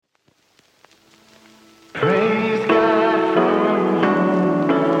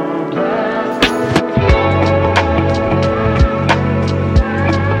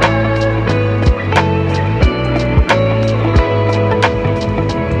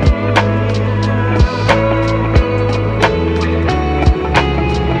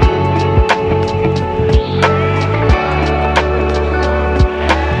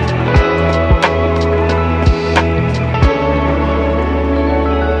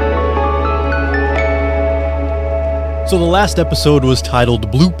So the last episode was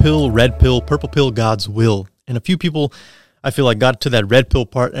titled Blue Pill, Red Pill, Purple Pill, God's Will. And a few people, I feel like, got to that red pill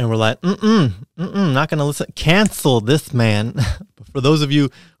part and were like, not going to listen. Cancel this, man. But for those of you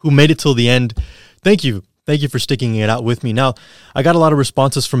who made it till the end, thank you. Thank you for sticking it out with me. Now, I got a lot of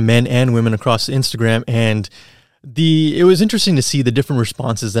responses from men and women across Instagram, and it was interesting to see the different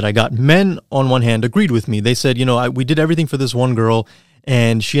responses that I got. Men, on one hand, agreed with me. They said, we did everything for this one girl,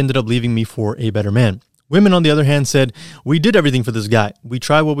 and she ended up leaving me for a better man. Women, on the other hand, said, we did everything for this guy. We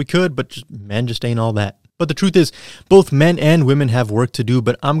tried what we could, but men just ain't all that. But the truth is, both men and women have work to do,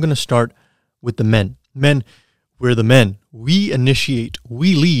 but I'm going to start with the men. Men, we're the men. We initiate,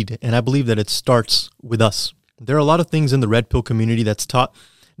 we lead, and I believe that it starts with us. There are a lot of things in the red pill community that's taught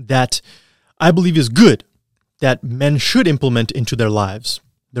that I believe is good, that men should implement into their lives.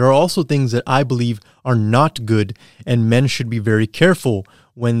 There are also things that I believe are not good, and men should be very careful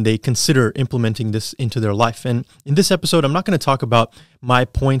when they consider implementing this into their life. And in this episode, I'm not going to talk about my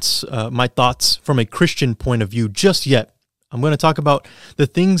points, my thoughts from a Christian point of view just yet. I'm going to talk about the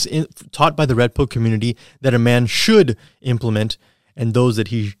things taught by the red pill community that a man should implement and those that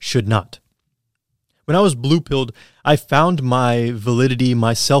he should not. When I was blue pilled, I found my validity,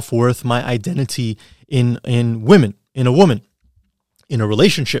 my self-worth, my identity in women, in a woman, in a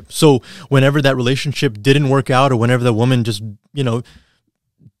relationship. So whenever that relationship didn't work out, or whenever the woman just,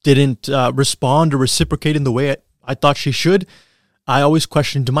 didn't respond or reciprocate in the way I thought she should, I always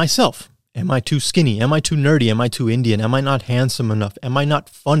questioned myself. Am I too skinny? Am I too nerdy? Am I too Indian? Am I not handsome enough? Am I not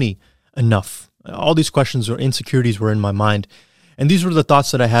funny enough? All these questions or insecurities were in my mind. And these were the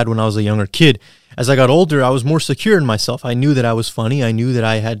thoughts that I had when I was a younger kid. As I got older, I was more secure in myself. I knew that I was funny. I knew that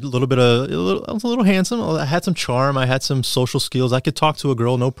I had I was a little handsome. I had some charm. I had some social skills. I could talk to a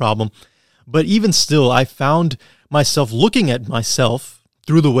girl, no problem. But even still, I found myself looking at myself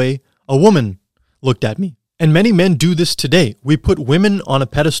through the way a woman looked at me. And many men do this today. We put women on a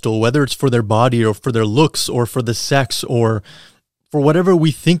pedestal, whether it's for their body or for their looks or for the sex or for whatever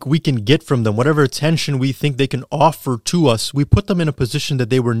we think we can get from them, whatever attention we think they can offer to us. We put them in a position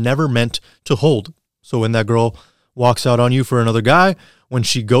that they were never meant to hold. So when that girl walks out on you for another guy, when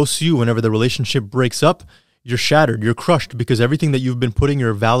she ghosts you, whenever the relationship breaks up, you're shattered, you're crushed, because everything that you've been putting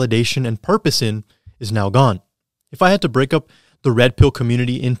your validation and purpose in is now gone. If I had to break up the red pill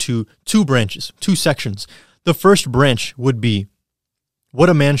community into two branches, two sections, the first branch would be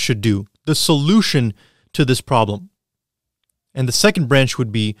what a man should do, the solution to this problem. And the second branch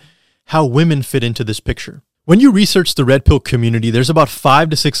would be how women fit into this picture. When you research the red pill community, there's about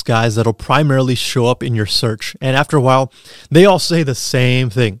 5 to 6 guys that'll primarily show up in your search. And after a while, they all say the same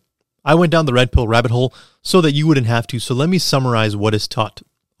thing. I went down the red pill rabbit hole so that you wouldn't have to. So let me summarize what is taught.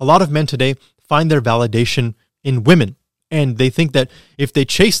 A lot of men today find their validation in women. And they think that if they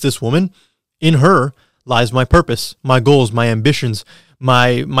chase this woman, in her lies my purpose, my goals, my ambitions,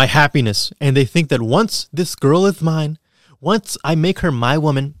 my happiness. And they think that once this girl is mine, once I make her my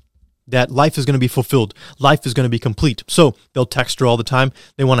woman, that life is going to be fulfilled. Life is going to be complete. So they'll text her all the time.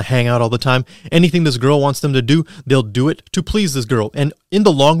 They want to hang out all the time. Anything this girl wants them to do, they'll do it to please this girl. And in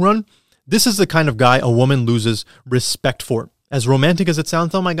the long run, this is the kind of guy a woman loses respect for. As romantic as it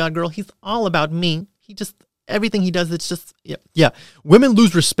sounds, oh my God, girl, he's all about me. Everything he does, it's just, yeah. Women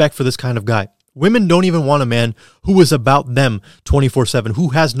lose respect for this kind of guy. Women don't even want a man who is about them 24/7, who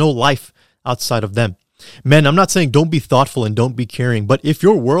has no life outside of them. Men, I'm not saying don't be thoughtful and don't be caring, but if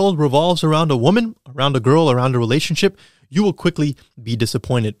your world revolves around a woman, around a girl, around a relationship, you will quickly be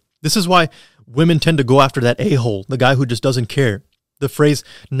disappointed. This is why women tend to go after that a-hole, the guy who just doesn't care. The phrase,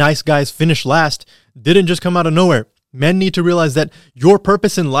 nice guys finish last, didn't just come out of nowhere. Men need to realize that your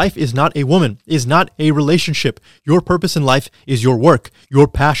purpose in life is not a woman, is not a relationship. Your purpose in life is your work, your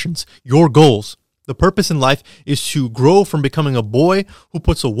passions, your goals. The purpose in life is to grow from becoming a boy who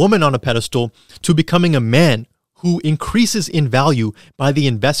puts a woman on a pedestal to becoming a man who increases in value by the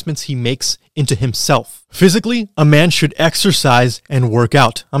investments he makes into himself. Physically, a man should exercise and work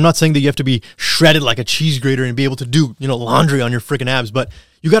out. I'm not saying that you have to be shredded like a cheese grater and be able to do, laundry on your freaking abs, but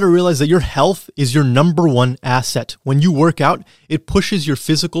you got to realize that your health is your number one asset. When you work out, it pushes your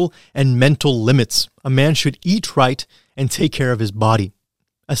physical and mental limits. A man should eat right and take care of his body.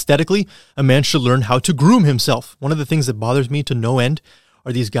 Aesthetically, a man should learn how to groom himself. One of the things that bothers me to no end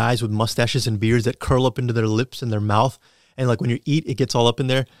are these guys with mustaches and beards that curl up into their lips and their mouth. And when you eat, it gets all up in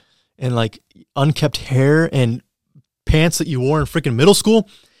there. And unkept hair and pants that you wore in freaking middle school.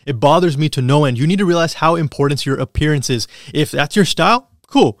 It bothers me to no end. You need to realize how important your appearance is. If that's your style,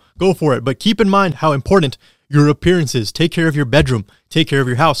 cool, go for it. But keep in mind how important your appearance is. Take care of your bedroom. Take care of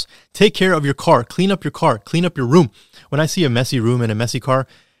your house. Take care of your car. Clean up your car. Clean up your room. When I see a messy room and a messy car,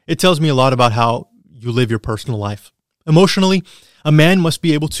 it tells me a lot about how you live your personal life. Emotionally, a man must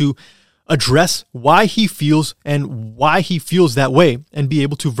be able to address why he feels and why he feels that way and be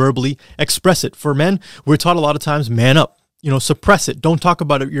able to verbally express it. For men, we're taught a lot of times, man up. Suppress it. Don't talk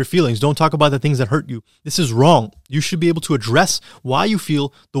about your feelings. Don't talk about the things that hurt you. This is wrong. You should be able to address why you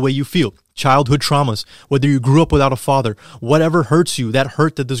feel the way you feel. Childhood traumas, whether you grew up without a father, whatever hurts you, that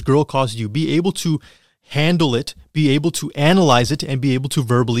hurt that this girl caused you, be able to handle it, be able to analyze it, and be able to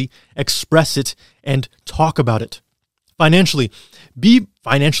verbally express it and talk about it. Financially, be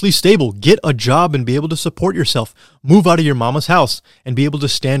financially stable. Get a job and be able to support yourself. Move out of your mama's house and be able to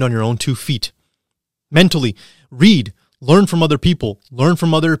stand on your own 2 feet. Mentally, read. Learn from other people, learn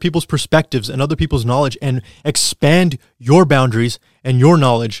from other people's perspectives and other people's knowledge, and expand your boundaries and your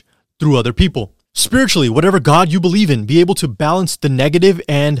knowledge through other people. Spiritually, whatever God you believe in, be able to balance the negative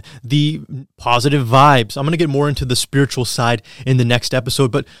and the positive vibes. I'm going to get more into the spiritual side in the next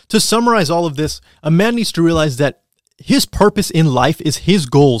episode, but to summarize all of this, a man needs to realize that his purpose in life is his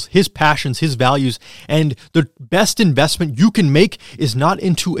goals, his passions, his values, and the best investment you can make is not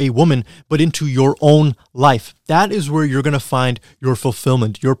into a woman, but into your own life. That is where you're going to find your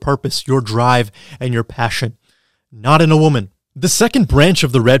fulfillment, your purpose, your drive, and your passion, not in a woman. The second branch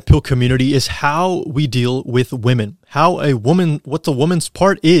of the red pill community is how we deal with women, what the woman's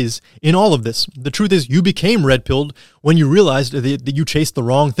part is in all of this. The truth is, you became red pilled when you realized that you chased the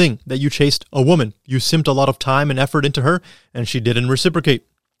wrong thing, that you chased a woman. You simped a lot of time and effort into her, and she didn't reciprocate.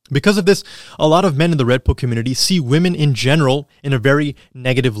 Because of this, a lot of men in the red pill community see women in general in a very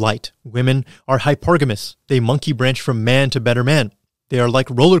negative light. Women are hypergamous. They monkey branch from man to better man. They are like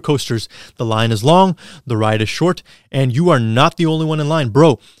roller coasters. The line is long, the ride is short, and you are not the only one in line.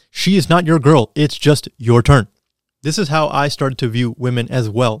 Bro, she is not your girl. It's just your turn. This is how I started to view women as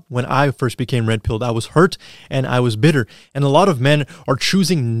well. When I first became red-pilled, I was hurt and I was bitter. And a lot of men are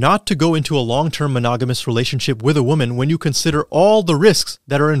choosing not to go into a long-term monogamous relationship with a woman when you consider all the risks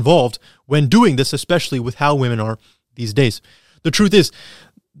that are involved when doing this, especially with how women are these days. The truth is,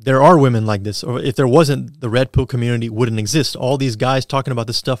 there are women like this, or if there wasn't, the red pill community wouldn't exist. All these guys talking about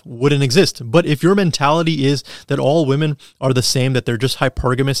this stuff wouldn't exist. But if your mentality is that all women are the same, that they're just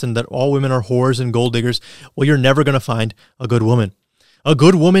hypergamous and that all women are whores and gold diggers, well, you're never going to find a good woman. A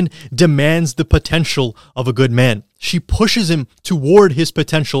good woman demands the potential of a good man. She pushes him toward his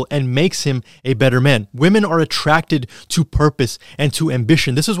potential and makes him a better man. Women are attracted to purpose and to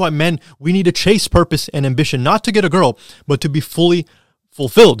ambition. This is why men, we need to chase purpose and ambition, not to get a girl, but to be fully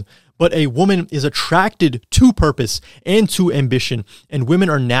fulfilled. But a woman is attracted to purpose and to ambition, and women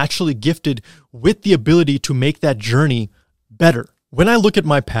are naturally gifted with the ability to make that journey better. When I look at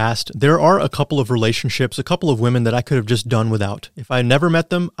my past, there are a couple of relationships, a couple of women that I could have just done without. If I never met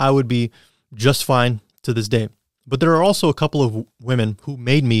them, I would be just fine to this day. But there are also a couple of women who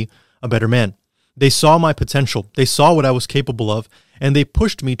made me a better man. They saw my potential. They saw what I was capable of, and they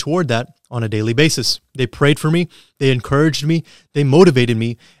pushed me toward that on a daily basis. They prayed for me, they encouraged me, they motivated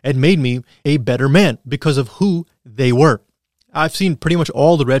me, and made me a better man because of who they were. I've seen pretty much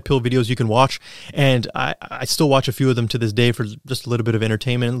all the red pill videos you can watch, and I still watch a few of them to this day for just a little bit of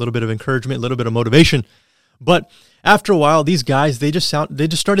entertainment, a little bit of encouragement, a little bit of motivation. But after a while, these guys, they just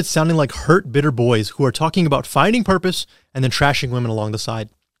started sounding like hurt, bitter boys who are talking about finding purpose and then trashing women along the side.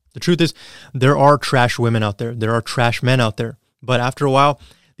 The truth is, there are trash women out there. There are trash men out there. But after a while,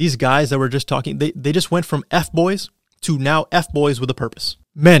 these guys that were just talking, they just went from F-boys to now F-boys with a purpose.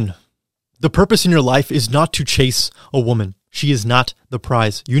 Men, the purpose in your life is not to chase a woman. She is not the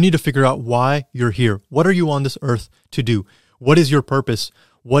prize. You need to figure out why you're here. What are you on this earth to do? What is your purpose?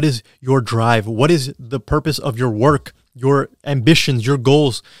 What is your drive? What is the purpose of your work, your ambitions, your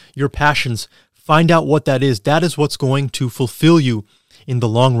goals, your passions? Find out what that is. That is what's going to fulfill you in the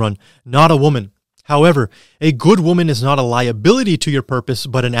long run, not a woman. However, a good woman is not a liability to your purpose,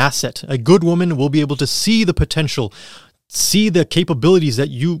 but an asset. A good woman will be able to see the potential, see the capabilities that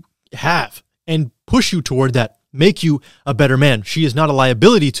you have, and push you toward that, make you a better man. She is not a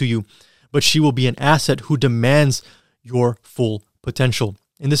liability to you, but she will be an asset who demands your full potential.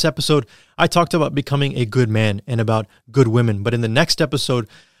 In this episode, I talked about becoming a good man and about good women, but in the next episode,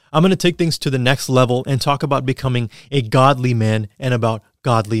 I'm going to take things to the next level and talk about becoming a godly man and about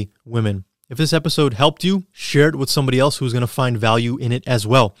godly women. If this episode helped you, share it with somebody else who's going to find value in it as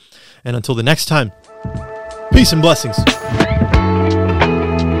well. And until the next time, peace and blessings.